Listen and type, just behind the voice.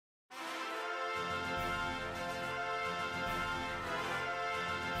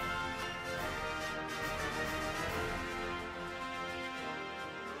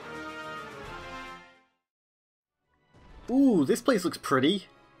Ooh, this place looks pretty.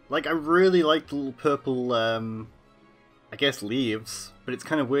 Like, I really like the little purple, I guess leaves, but it's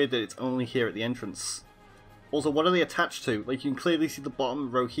kind of weird that it's only here at the entrance. Also, what are they attached to? Like, you can clearly see the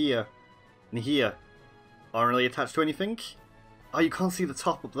bottom row here and here aren't really attached to anything. Oh, you can't see the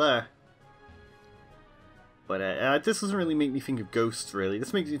top up there. But this doesn't really make me think of ghosts, really.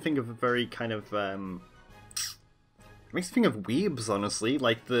 This makes me think of a very kind of, it makes me think of weebs, honestly.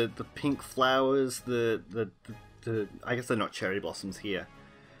 Like, the pink flowers, the I guess they're not cherry blossoms here.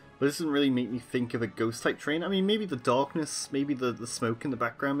 But this doesn't really make me think of a ghost type trainer. I mean, maybe the darkness, maybe the smoke in the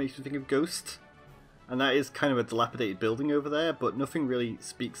background makes me think of ghost. And that is kind of a dilapidated building over there, but nothing really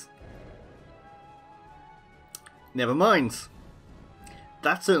speaks. Never mind.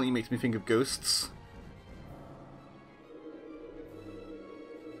 That certainly makes me think of ghosts.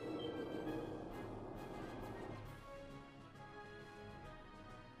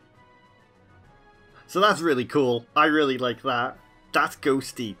 So that's really cool. I really like that. That's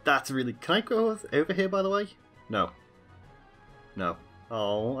ghosty. That's really... Can I go over here, by the way? No. No.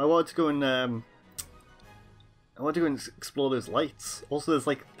 Oh, I wanted to go and, I want to go and explore those lights. Also, there's,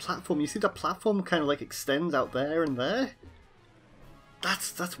 like, platform. You see that platform kind of, like, extends out there and there?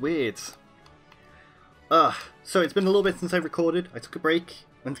 That's weird. So it's been a little bit since I recorded. I took a break,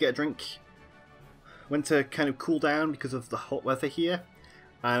 went to get a drink, went to kind of cool down because of the hot weather here,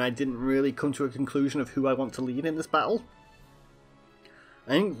 and I didn't really come to a conclusion of who I want to lead in this battle.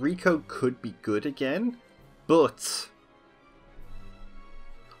 I think Rico could be good again, but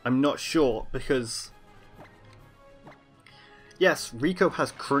I'm not sure because, yes, Rico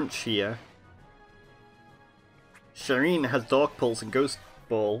has Crunch here. Shireen has Dark Pulse and Ghost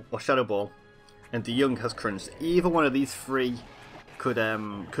Ball, or Shadow Ball, and DeYoung has Crunch. Either one of these three could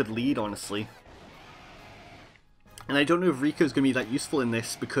lead, honestly. And I don't know if Rico's going to be that useful in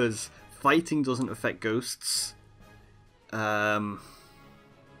this because fighting doesn't affect ghosts.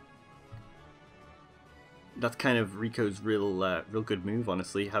 That's kind of Rico's real good move,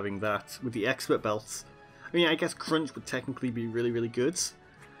 honestly, having that with the expert belts. I mean, I guess Crunch would technically be really, really good.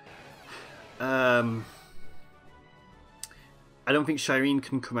 I don't think Shireen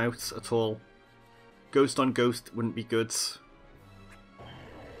can come out at all. Ghost on Ghost wouldn't be good.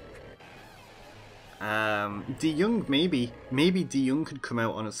 DeYoung, maybe. Maybe DeYoung could come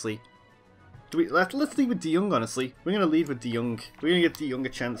out, honestly. Let's lead with DeYoung, honestly. We're going to lead with DeYoung. We're going to give DeYoung a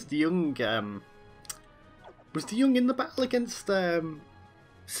chance. DeYoung, was DeYoung in the battle against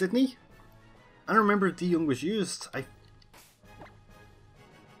Sydney? I don't remember if DeYoung was used. I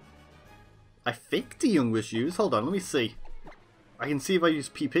think DeYoung was used. Hold on, let me see. I can see if I use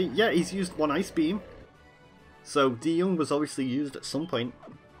PP. Yeah, he's used one Ice Beam. So DeYoung was obviously used at some point.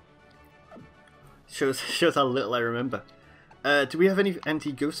 Shows how little I remember. Do we have any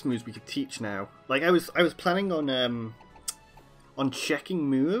anti-ghost moves we could teach now? Like I was planning on checking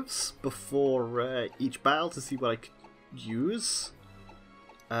moves before each battle to see what I could use.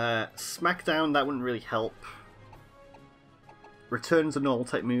 Smackdown, that wouldn't really help. Return's a normal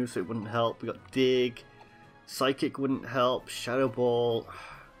type move, so it wouldn't help. We got Dig. Psychic wouldn't help. Shadow Ball.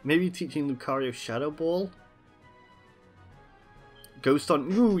 Maybe teaching Lucario Shadow Ball. Ghost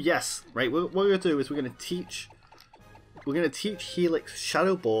on. Ooh, yes. Right. What we're gonna do is we're gonna teach Helix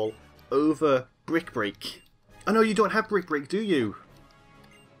Shadow Ball over Brick Break. Oh no, you don't have Brick Break, do you?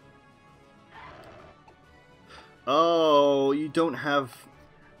 Oh, you don't have.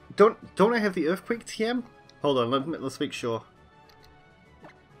 Don't I have the Earthquake TM? Hold on. Let's make sure.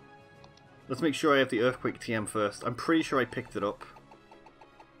 Let's make sure I have the Earthquake TM first. I'm pretty sure I picked it up.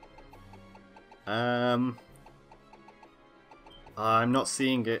 I'm not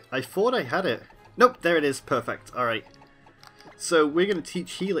seeing it. I thought I had it. Nope, there it is. Perfect. Alright. So we're going to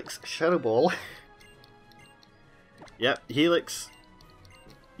teach Helix Shadow Ball. Yep, Helix.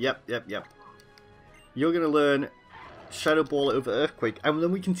 Yep. You're going to learn Shadow Ball over Earthquake. And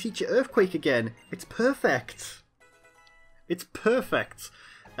then we can teach you Earthquake again. It's perfect. It's perfect.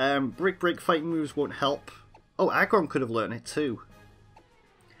 Brick Break fighting moves won't help. Oh, Aggron could have learned it too.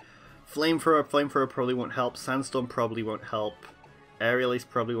 Flamethrower probably won't help. Sandstorm probably won't help. Aerial Ace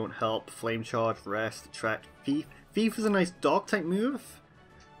probably won't help. Flame Charge, Rest, Attract. Thief. Thief is a nice Dark type move,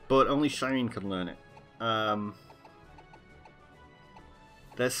 but only Shireen can learn it.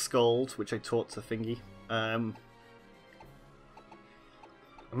 There's Scald, which I taught to Thingy. I'm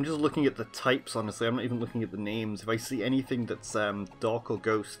just looking at the types, honestly. I'm not even looking at the names. If I see anything that's Dark or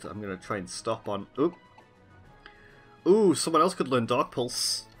Ghost, I'm going to try and stop on. Oop. Ooh, someone else could learn Dark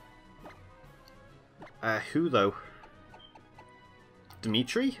Pulse. Who, though?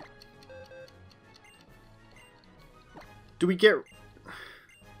 Dimitri? Do we get...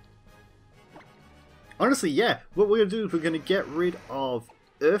 Honestly, yeah. What we're going to do is we're going to get rid of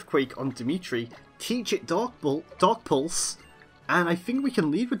Earthquake on Dimitri, teach it Dark Pulse, and I think we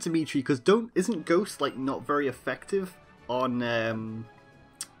can lead with Dimitri because isn't Ghost like not very effective on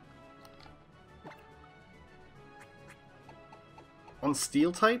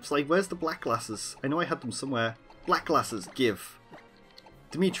Steel types? Like, where's the Black Glasses? I know I had them somewhere. Black Glasses, give.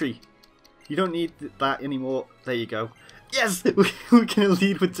 Dimitri, you don't need that anymore. There you go. Yes! We're gonna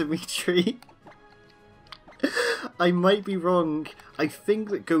lead with Dimitri. I might be wrong. I think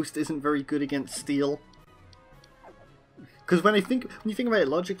that Ghost isn't very good against Steel. Because when you think about it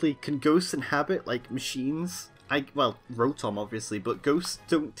logically, can Ghosts inhabit like machines? Well, Rotom obviously, but Ghosts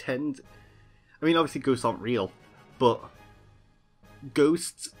don't tend. I mean, obviously Ghosts aren't real, but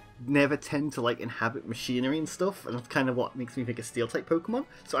Ghosts never tend to like inhabit machinery and stuff, and that's kind of what makes me think of Steel type Pokemon.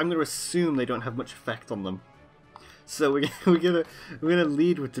 So I'm going to assume they don't have much effect on them. So we're gonna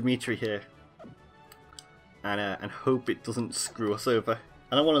lead with Dimitri here, and hope it doesn't screw us over.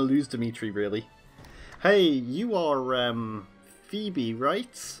 I don't want to lose Dimitri really. Hey, you are Phoebe,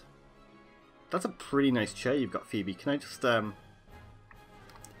 right? That's a pretty nice chair you've got, Phoebe. Can I just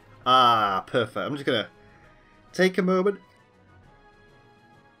Ah, perfect. I'm just gonna take a moment.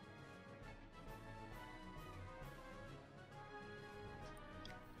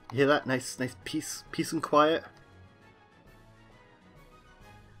 You hear that? Nice peace and quiet.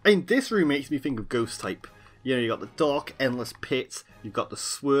 I mean, this room makes me think of Ghost type. You know, you got the dark, endless pit, you've got the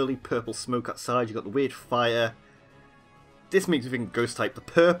swirly purple smoke outside, you've got the weird fire. This makes me think of Ghost type. The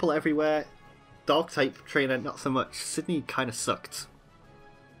purple everywhere. Dark type trainer, not so much. Sydney kind of sucked.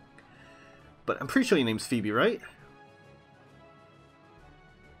 But I'm pretty sure your name's Phoebe, right?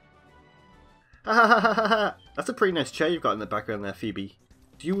 Ha ha ha ha ha! That's a pretty nice chair you've got in the background there, Phoebe.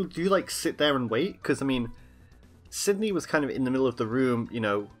 Do you like sit there and wait? Because I mean, Sydney was kind of in the middle of the room, you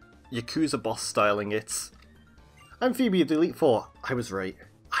know, Yakuza boss styling it. I'm Phoebe of the Elite Four. I was right.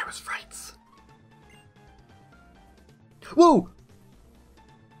 I was right. Whoa!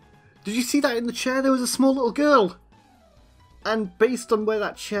 Did you see that in the chair? There was a small little girl. And based on where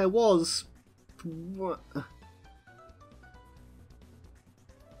that chair was, what? I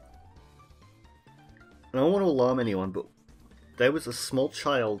don't want to alarm anyone, but there was a small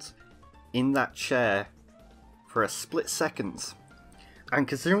child in that chair for a split second. And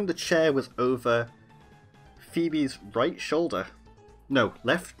considering the chair was over Phoebe's right shoulder, no,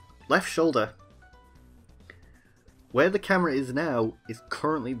 left shoulder, where the camera is now is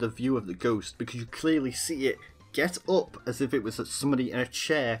currently the view of the ghost, because you clearly see it get up as if it was somebody in a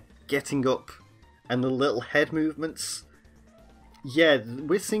chair getting up, and the little head movements. Yeah,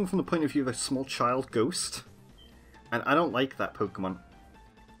 we're seeing from the point of view of a small child ghost, and I don't like that Pokemon.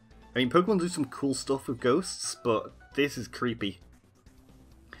 I mean, Pokemon do some cool stuff with ghosts, but this is creepy.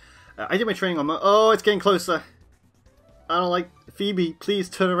 I did my training on oh, it's getting closer. I don't like... Phoebe, please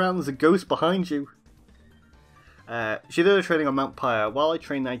turn around, there's a ghost behind you. She did her training on Mount Pyre. While I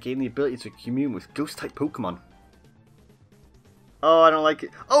trained, I gained the ability to commune with ghost-type Pokemon. Oh, I don't like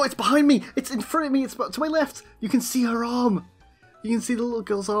it. Oh, it's behind me! It's in front of me! It's to my left! You can see her arm! You can see the little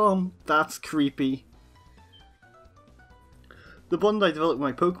girl's arm. That's creepy. The bond I developed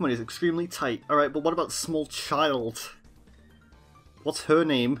with my Pokemon is extremely tight. Alright, but what about the small child? What's her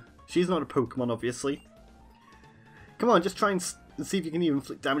name? She's not a Pokemon, obviously. Come on, just try and see if you can even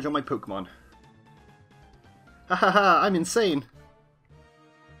inflict damage on my Pokemon. Ha ha ha, I'm insane.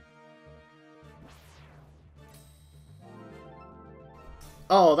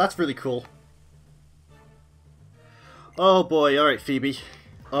 Oh, that's really cool. Oh boy, alright Phoebe.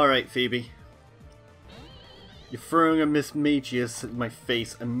 Alright Phoebe. You're throwing a Miss Magius in my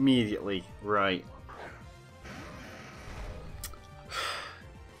face immediately. Right.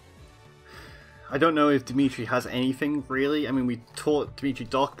 I don't know if Dimitri has anything, really. I mean, we taught Dimitri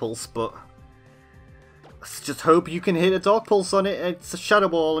Dark Pulse, but... let's just hope you can hit a Dark Pulse on it. It's a Shadow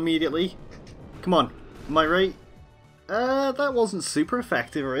Ball immediately. Come on. Am I right? That wasn't super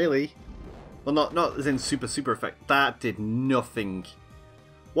effective, really. Well, not as in super effective. That did nothing.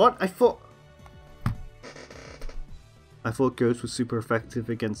 What? I thought Ghost was super effective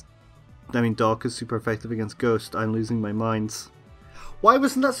against... I mean, Dark is super effective against Ghost. I'm losing my mind. Why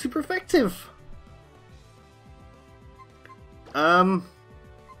wasn't that super effective?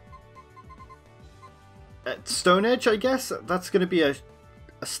 Stone Edge, I guess? That's going to be a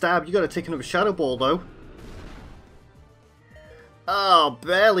stab. You got to take another Shadow Ball, though. Oh,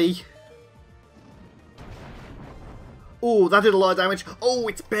 barely. Oh, that did a lot of damage. Oh,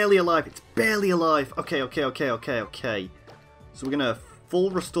 it's barely alive. It's barely alive. Okay. So we're going to full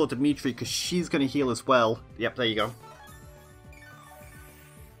restore Dimitri because she's going to heal as well. Yep, there you go.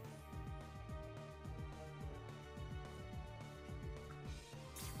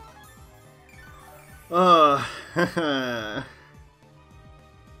 Oh.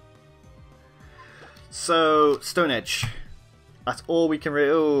 So, Stone Edge. That's all we can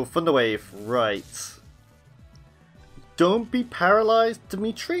oh, Thunder Wave. Right. Don't be paralyzed,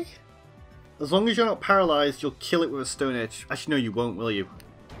 Dimitri. As long as you're not paralyzed, you'll kill it with a Stone Edge. Actually, no, you won't, will you?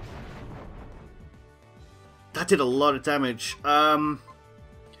 That did a lot of damage.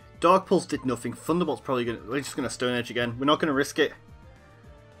 Dark Pulse did nothing. Thunderbolt's probably gonna... We're just gonna Stone Edge again. We're not gonna risk it.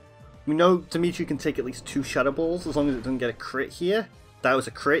 We know Dimitri can take at least 2 Shadow Balls as long as it doesn't get a crit here. That was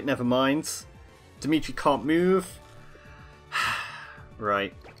a crit, never mind. Dimitri can't move.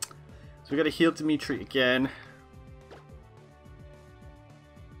 Right. So we gotta heal Dimitri again.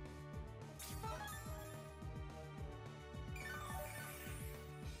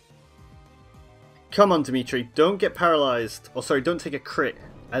 Come on, Dimitri. Don't get paralyzed. Oh, sorry, don't take a crit.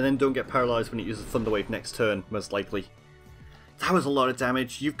 And then don't get paralyzed when it uses Thunder Wave next turn, most likely. That was a lot of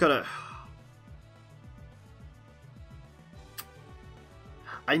damage. You've got to...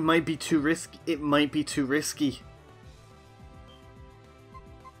 I might be too risky. It might be too risky.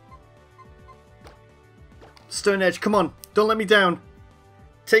 Stone Edge, come on. Don't let me down.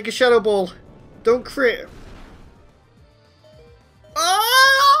 Take a Shadow Ball. Don't crit.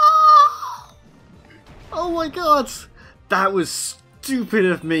 Oh my god! That was stupid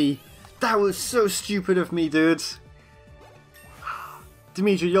of me. That was so stupid of me, dude.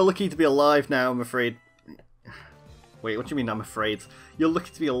 Dimitri, you're lucky to be alive now, I'm afraid. Wait, what do you mean I'm afraid? You're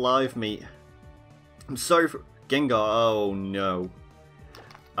lucky to be alive, mate. I'm sorry for... Gengar, oh no.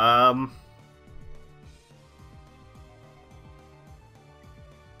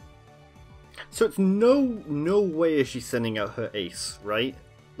 So it's no way is she sending out her ace, right?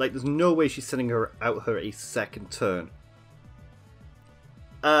 Like, there's no way she's sending out her ace second turn.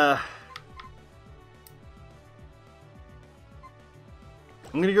 I'm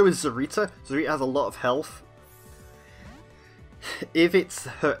gonna go with Zarita. Zarita has a lot of health. If it's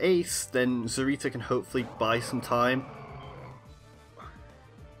her ace, then Zarita can hopefully buy some time.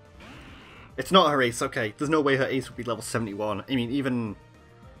 It's not her ace, okay. There's no way her ace would be level 71. I mean, even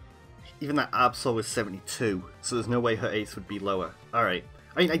that Absol is 72, so there's no way her ace would be lower. Alright.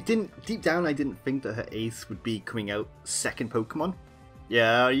 I mean, deep down I didn't think that her ace would be coming out second Pokemon.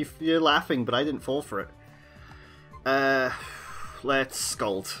 Yeah, you're laughing, but I didn't fall for it. Let's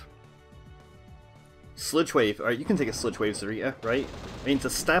Scald. Sludge Wave. Alright, you can take a Sludge Wave, Zarita, right? I mean, it's a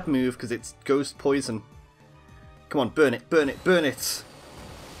stab move because it's Ghost Poison. Come on, burn it, burn it, burn it!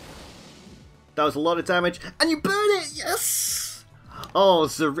 That was a lot of damage, and you burn it! Yes! Oh,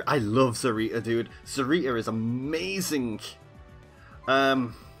 I love Zarita, dude. Zarita is amazing.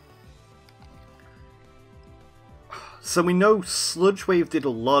 So we know Sludge Wave did a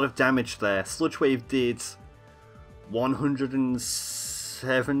lot of damage there. Sludge Wave did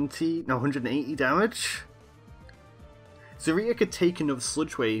 180 damage. Zarita could take another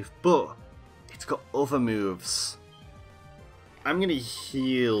Sludge Wave, but it's got other moves. I'm gonna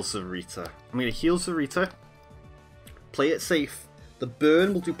heal Zarita. Play it safe. The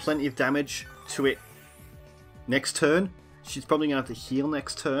burn will do plenty of damage to it next turn. She's probably going to have to heal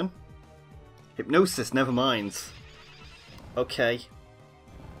next turn. Hypnosis, never mind. Okay.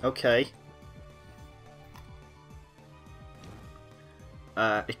 Okay.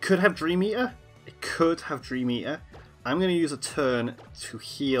 It could have Dream Eater. I'm going to use a turn to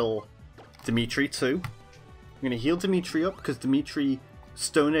heal Dimitri too. I'm going to heal Dimitri up because Dimitri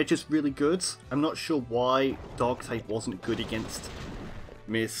Stone Edge is really good. I'm not sure why Dark type wasn't good against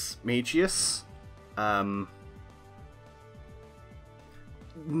Miss Magius.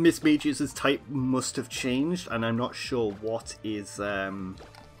 Miss Magius' type must have changed, and I'm not sure what is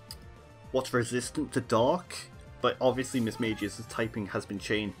what's resistant to Dark. But obviously Miss Magius' typing has been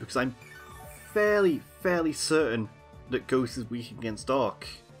changed because I'm fairly certain that Ghost is weak against Dark.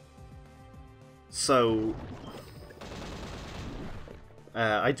 So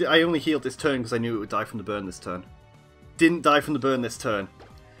I only healed this turn because I knew it would die from the burn this turn. Didn't die from the burn this turn.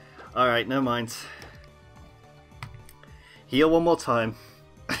 Alright, never mind. Heal one more time.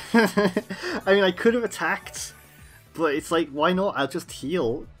 I mean, I could have attacked, but it's like, why not? I'll just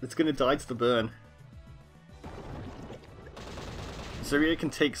heal. It's going to die to the burn. Zarita can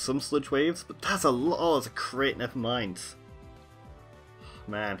take some Sludge Waves, but that's a lot. Oh, it's a crit, never mind.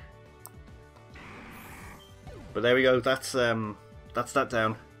 Man. But there we go, that's that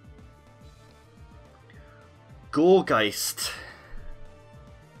down. Gorgeist.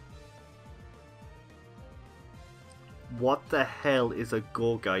 What the hell is a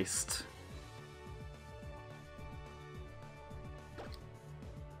Gorgeist?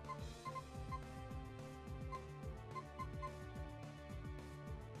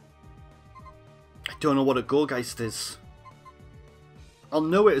 I don't know what a Gourgeist is. I'll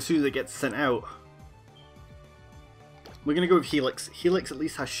know it as soon as it gets sent out. We're going to go with Helix. Helix at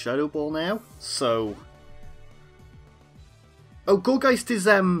least has Shadow Ball now, so... Oh, Gourgeist is,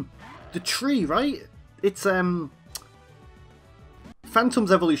 the tree, right? It's,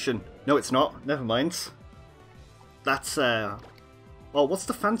 Phantom's evolution. No, it's not. Never mind. That's, Oh, what's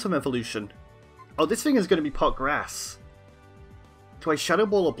the Phantom evolution? Oh, this thing is going to be pot grass. Do I Shadow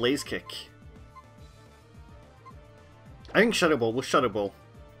Ball or Blaze Kick? I think Shadow Ball. We'll Shadow Ball.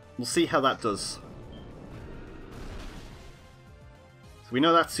 We'll see how that does. So we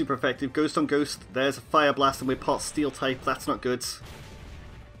know that's super effective. Ghost on Ghost. There's a Fire Blast and we're pot Steel type. That's not good.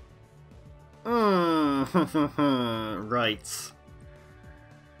 Right.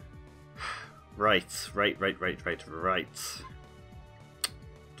 Right.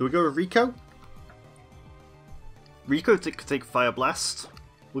 Do we go with Rico? Rico could take Fire Blast.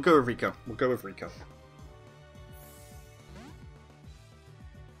 We'll go with Rico.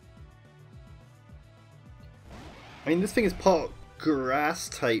 I mean, this thing is part grass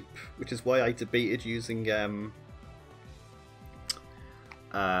type, which is why I debated using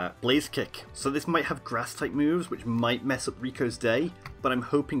Blaze Kick. So this might have grass type moves, which might mess up Rico's day, but I'm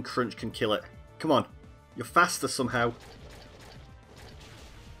hoping Crunch can kill it. Come on, you're faster somehow.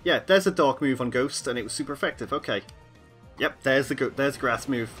 Yeah, there's a dark move on Ghost, and it was super effective. Okay. Yep, there's the grass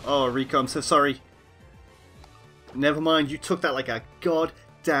move. Oh, Rico, I'm so sorry. Never mind, you took that like a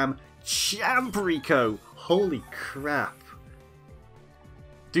goddamn champ, Rico. Holy crap.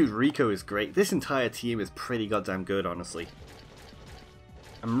 Dude, Rico is great. This entire team is pretty goddamn good, honestly.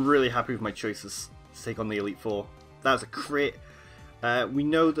 I'm really happy with my choices to take on the Elite Four. That was a crit. We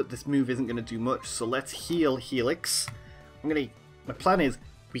know that this move isn't going to do much, so let's heal Helix. My plan is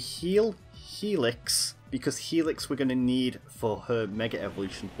we heal Helix because Helix we're going to need for her Mega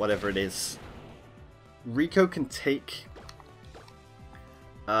Evolution, whatever it is. Rico can take...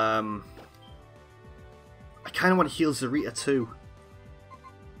 I kind of want to heal Zarita too.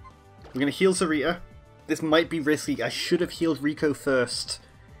 We're going to heal Zarita. This might be risky. I should have healed Rico first.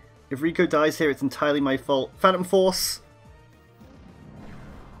 If Rico dies here, it's entirely my fault. Phantom Force!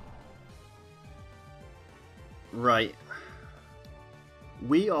 Right.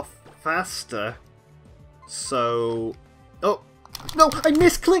 We are faster, so... Oh! No! I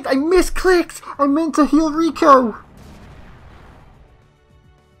misclicked! I meant to heal Rico!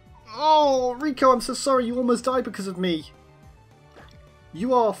 Oh, Rico, I'm so sorry. You almost died because of me.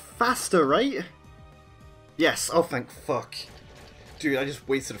 You are faster, right? Yes. Oh, thank fuck. Dude, I just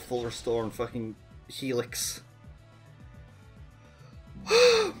wasted a full restore on fucking Helix.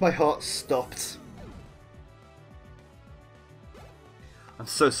 My heart stopped. I'm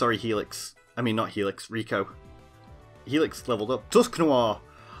so sorry, Helix. I mean, not Helix, Rico. Helix leveled up. Dusknoir!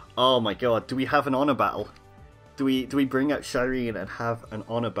 Oh my god, do we have an honor battle? Do we bring out Shireen and have an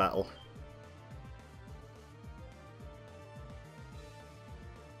honor battle?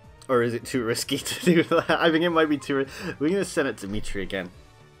 Or is it too risky to do that? I think it might be too risky. We're going to send it to Dimitri again.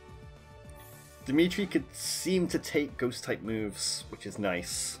 Dimitri could seem to take ghost type moves, which is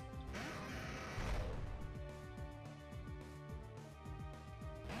nice.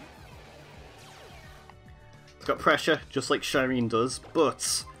 It's got pressure, just like Shireen does,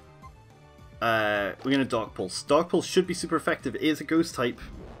 but we're going to Dark Pulse. Dark Pulse should be super effective. It is a ghost type.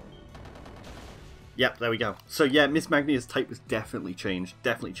 Yep, there we go. So yeah, Miss Magnia's type was definitely changed.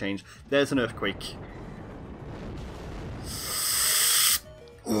 Definitely changed. There's an Earthquake.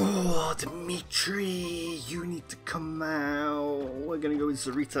 Oh, Dimitri, you need to come out. We're going to go with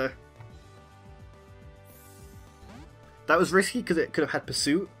Zarita. That was risky because it could have had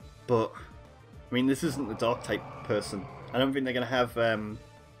Pursuit, but... I mean, this isn't the Dark type person. I don't think they're going to have...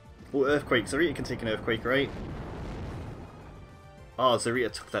 Well, Earthquake. Zarita can take an Earthquake, right? Oh,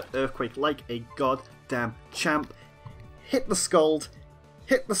 Zarita took that Earthquake like a goddamn champ. Hit the Scald.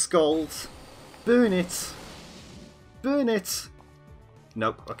 Hit the Scald. Burn it. Burn it.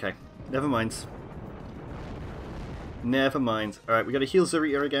 Nope, okay. Never mind. Never mind. Alright, we gotta heal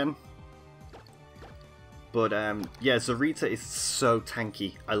Zarita again. But, yeah, Zarita is so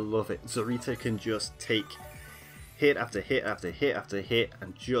tanky. I love it. Zarita can just take hit after hit after hit after hit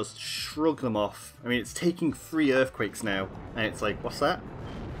and just shrug them off. I mean, it's taking 3 Earthquakes now. And it's like, what's that?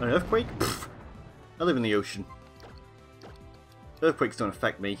 An Earthquake? Pfft. I live in the ocean. Earthquakes don't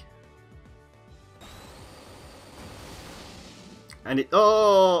affect me. And it...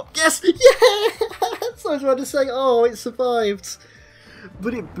 Oh! Yes! Yeah! That's what I was about to say. Oh, it survived.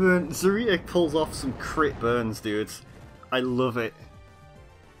 But it burnt. Zarita pulls off some crit burns, dude. I love it.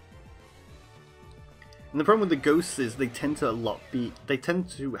 And the problem with the ghosts is they tend to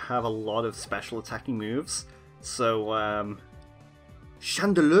have a lot of special attacking moves. So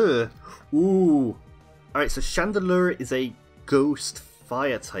Chandelure. Ooh. Alright, so Chandelure is a ghost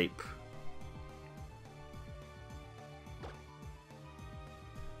fire type.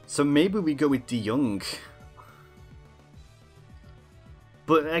 So maybe we go with DeYoung.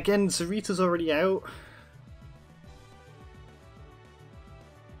 But again, Zarita's already out.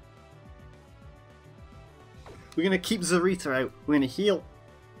 We're going to keep Zarita out. We're going to heal.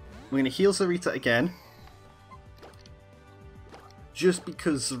 We're going to heal Zarita again. Just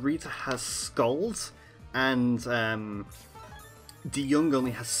because Zarita has Scald and DeYoung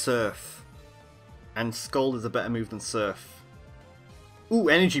only has Surf. And Scald is a better move than Surf. Ooh,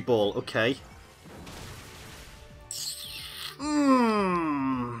 Energy Ball. Okay.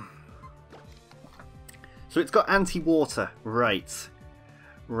 So it's got anti-water. Right.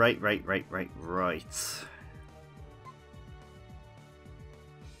 Right.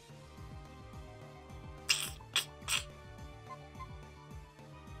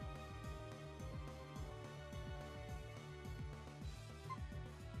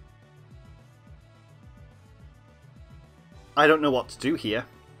 I don't know what to do here.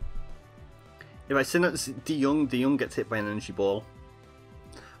 If I send out DeYoung gets hit by an energy ball.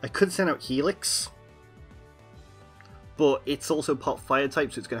 I could send out Helix, but it's also pot fire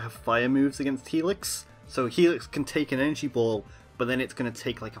type, so it's going to have fire moves against Helix. So Helix can take an energy ball, but then it's going to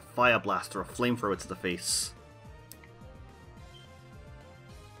take like a fire blast or a flamethrower to the face.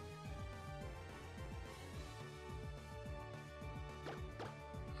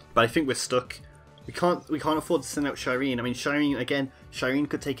 But I think we're stuck. We can't afford to send out Shireen. I mean, Shireen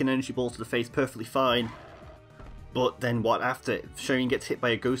could take an energy ball to the face perfectly fine. But then what after? If Shireen gets hit by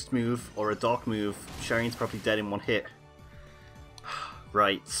a ghost move or a dark move, Shireen's probably dead in one hit.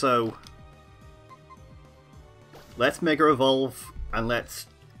 Right, so let's Mega Evolve and let's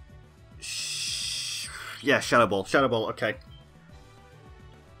Shadow Ball. Shadow Ball, okay.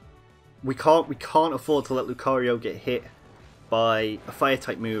 We can't afford to let Lucario get hit by a fire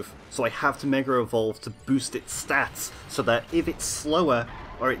type move, so I have to Mega Evolve to boost its stats so that if it's slower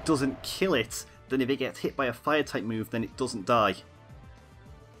or it doesn't kill it, then if it gets hit by a fire type move, then it doesn't die.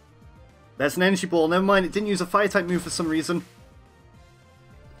 There's an energy ball, never mind, it didn't use a fire type move for some reason.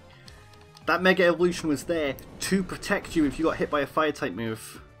 That Mega Evolution was there to protect you if you got hit by a fire type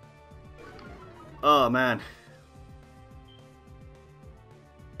move. Oh man.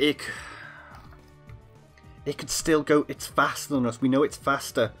 It could still go. It's faster than us. We know it's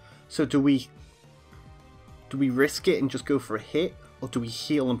faster. So do we risk it and just go for a hit, or do we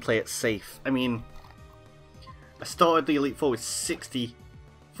heal and play it safe? I mean, I started the Elite Four with 60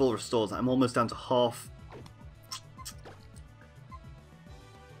 full restores. I'm almost down to half.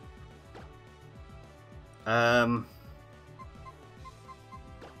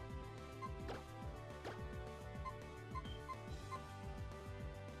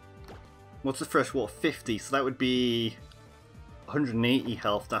 What's the freshwater? 50, so that would be 180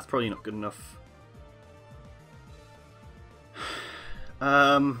 health. That's probably not good enough.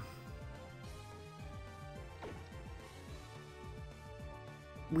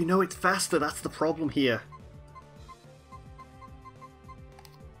 We know it's faster, that's the problem here.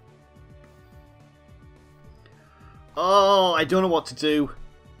 Oh, I don't know what to do.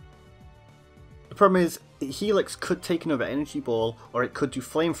 The problem is, Helix could take another energy ball, or it could do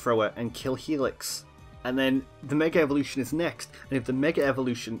flamethrower and kill Helix. And then the Mega Evolution is next, and if the Mega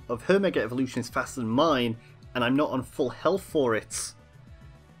Evolution of her Mega Evolution is faster than mine, and I'm not on full health for it,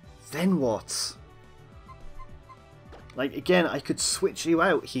 then what? Like, again, I could switch you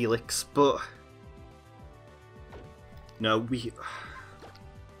out, Helix, but no, we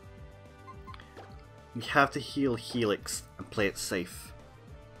have to heal Helix and play it safe.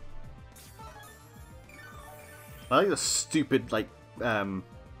 I like the stupid, like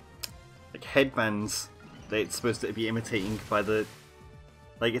headbands that it's supposed to be imitating by the...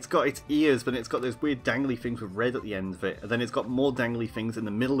 Like, it's got its ears, but it's got those weird dangly things with red at the end of it. And then it's got more dangly things in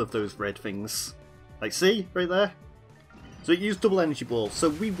the middle of those red things. Like, see? Right there? So it used double energy ball. So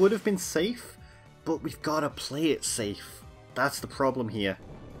we would have been safe, but we've got to play it safe. That's the problem here.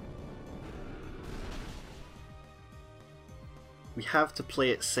 We have to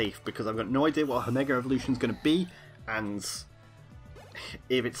play it safe, because I've got no idea what her Mega Evolution is going to be, and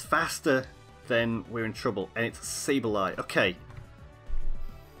if it's faster, then we're in trouble. And it's Sableye. Okay.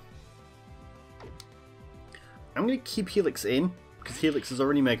 I'm going to keep Helix in, because Helix is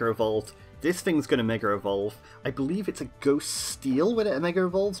already Mega Evolved. This thing's going to Mega Evolve. I believe it's a Ghost Steel when it Mega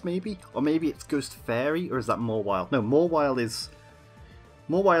Evolves, maybe? Or maybe it's Ghost Fairy, or is that Mawile? No, Mawile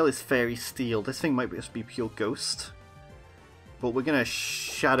Mobile is Fairy Steel. This thing might just be pure Ghost. But we're going to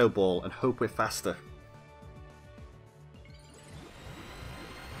Shadow Ball and hope we're faster.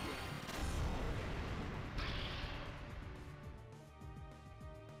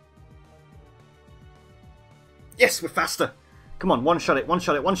 Yes, we're faster! Come on, one-shot it,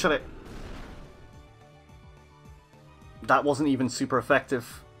 one-shot it, one-shot it! That wasn't even super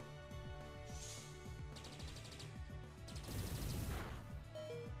effective.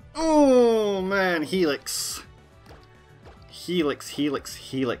 Oh man, Helix. Helix, Helix,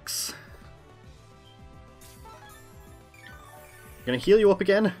 Helix. Gonna heal you up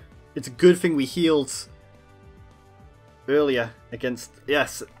again? It's a good thing we healed earlier against...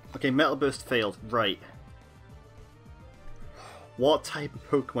 Yes, okay, Metal Burst failed, right. What type of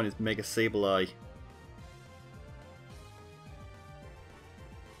Pokemon is Mega Sableye?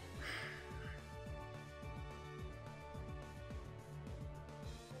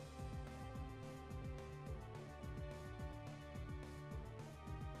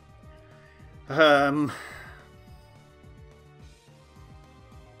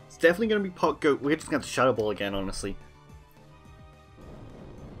 It's definitely going to be Pot Goat. We're just going to have to Shadow Ball again, honestly.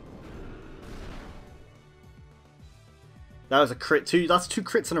 That was a crit too. That's 2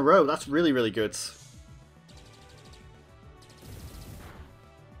 crits in a row. That's really, really good.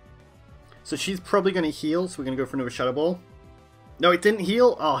 So she's probably going to heal, so we're going to go for another Shadow Ball. No, it didn't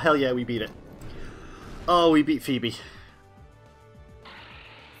heal? Oh, hell yeah, we beat it. Oh, we beat Phoebe.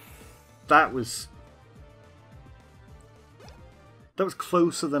 That was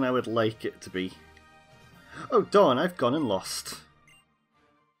closer than I would like it to be. Oh darn, I've gone and lost.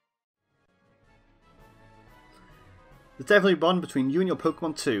 There's definitely a bond between you and your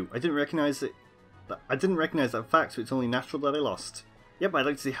Pokemon too. I didn't recognize it. I didn't recognize that fact, so it's only natural that I lost. Yep, I'd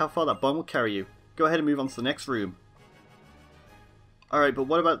like to see how far that bond will carry you. Go ahead and move on to the next room. Alright, but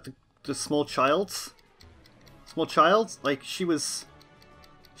what about the small child? Small child? Like, she was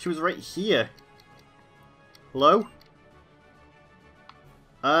right here. Hello?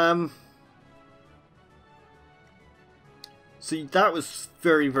 See, that was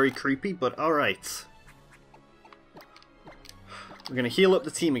very, very creepy, but alright. We're gonna heal up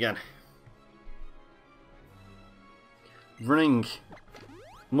the team again. Running.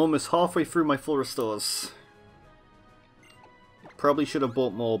 I'm almost halfway through my full restores. Probably should have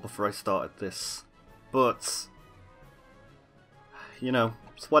bought more before I started this. But, you know,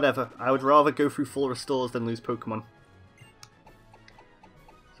 it's whatever. I would rather go through full restores than lose Pokemon.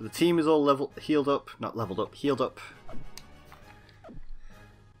 So the team is all healed up. Not leveled up, healed up.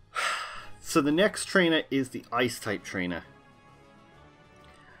 So the next trainer is the Ice-type trainer.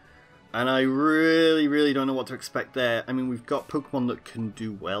 And I really, really don't know what to expect there. I mean, we've got Pokemon that can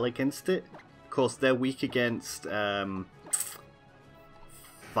do well against it. Of course, they're weak against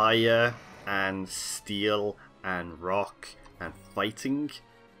Fire and Steel and Rock and Fighting.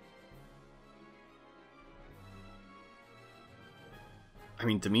 I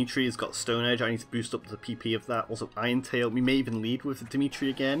mean, Dimitri has got Stone Edge. I need to boost up the PP of that. Also, Iron Tail. We may even lead with Dimitri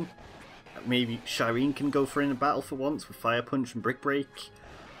again. Maybe Shireen can go for in a battle for once with Fire Punch and Brick Break.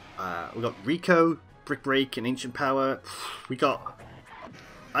 We got Rico, Brick Break, and Ancient Power. We got...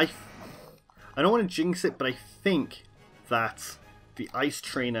 I don't want to jinx it, but I think that the Ice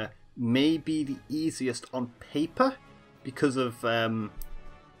Trainer may be the easiest on paper because of how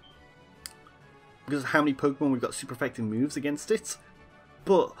many Pokemon we've got super effective moves against it.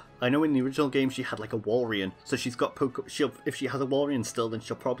 But I know in the original game she had like a Walrein, so she's got if she has a Walrein still, then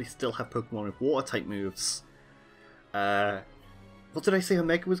she'll probably still have Pokemon with Water type moves. What did I say her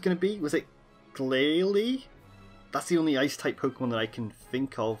Mega was going to be? Was it Glalie? That's the only Ice-type Pokemon that I can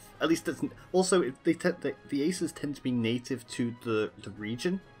think of. At least, also the Aces tend to be native to the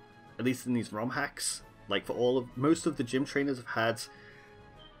region, at least in these ROM hacks. Like for most of the gym trainers have had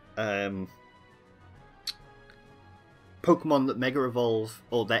Pokemon that Mega Evolve,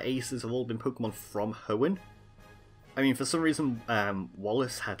 or their Aces have all been Pokemon from Hoenn. I mean, for some reason,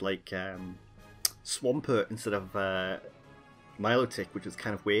 Wallace had like Swampert instead of Milotic, which is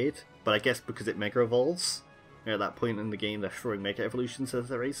kind of weird, but I guess because it Mega Evolves, at that point in the game they're throwing Mega Evolutions as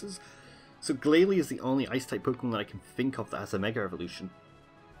their Aces. So Glalie is the only Ice-type Pokemon that I can think of that has a Mega Evolution,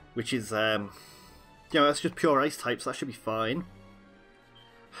 which is, you know, that's just pure Ice-type, so that should be fine.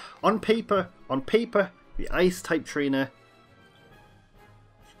 On paper, the Ice-type trainer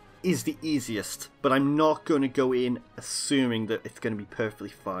is the easiest, but I'm not going to go in assuming that it's going to be perfectly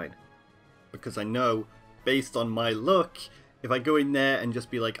fine, because I know, based on my luck, if I go in there and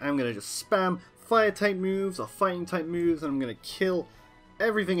just be like, I'm going to just spam Fire-type moves or Fighting-type moves, and I'm going to kill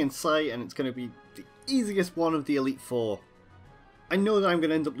everything in sight, and it's going to be the easiest one of the Elite Four. I know that I'm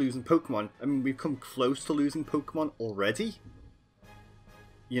going to end up losing Pokemon. I mean, we've come close to losing Pokemon already.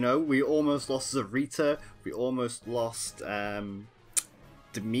 You know, we almost lost Zarita. We almost lost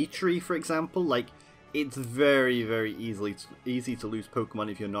Dimitri, for example. Like, it's very, very easy to lose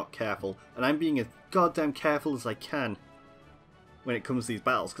Pokemon if you're not careful. And I'm being as goddamn careful as I can when it comes to these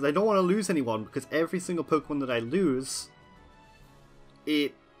battles. Because I don't want to lose anyone, because every single Pokemon that I lose,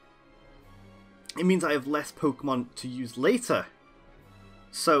 it means I have less Pokemon to use later.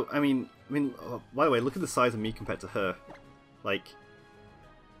 So, I mean, by the way, look at the size of me compared to her. Like,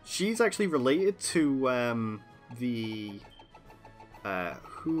 she's actually related to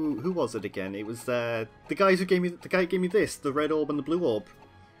who was it again? It was the guy who gave me this, the red orb and the blue orb.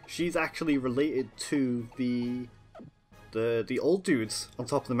 She's actually related to the old dudes on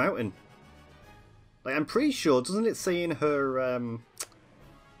top of the mountain. Like, I'm pretty sure, doesn't it say in her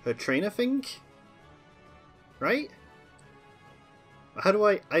her trainer thing? Right? How do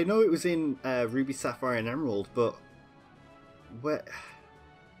I know it was in Ruby, Sapphire, and Emerald, but where?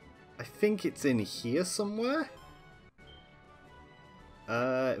 I think it's in here somewhere.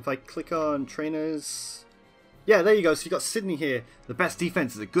 If I click on trainers, yeah, there you go. So you got Sydney here. The best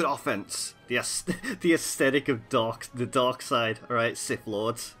defense is a good offense. The aesthetic of the dark side. All right, Sith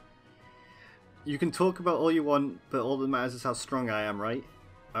Lords. You can talk about all you want, but all that matters is how strong I am, right?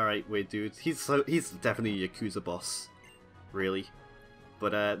 All right, weird dude. He's definitely a Yakuza boss, really.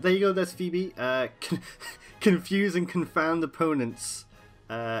 But there you go, there's Phoebe. Confuse and confound opponents.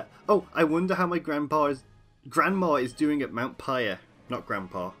 Oh, I wonder how my grandma is doing at Mount Pyre. Not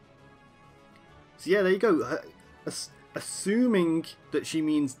grandpa. So yeah, there you go. Assuming that she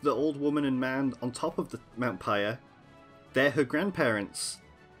means the old woman and man on top of the Mount Pyre, they're her grandparents.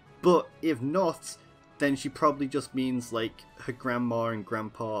 But if not, then she probably just means like her grandma and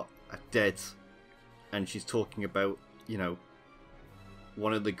grandpa are dead. And she's talking about, you know,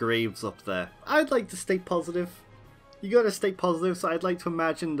 one of the graves up there. I'd like to stay positive. You gotta stay positive, so I'd like to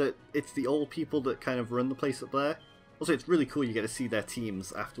imagine that it's the old people that kind of run the place up there. Also, it's really cool you get to see their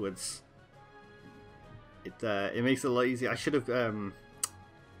teams afterwards. It makes it a lot easier. I should have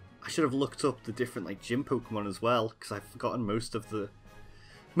looked up the different like gym Pokemon as well, because I've forgotten most of the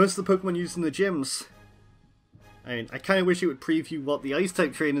Pokemon used in the gyms. I mean, I kind of wish it would preview what the Ice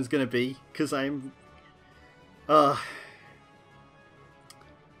type trainer is going to be, because I'm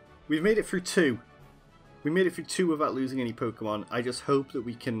we've made it through 2. We made it through 2 without losing any Pokemon. I just hope that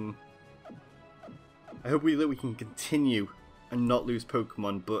we can... I hope that we can continue and not lose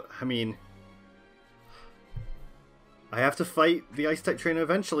Pokemon, but, I mean... I have to fight the Ice-type trainer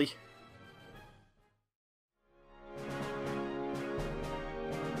eventually.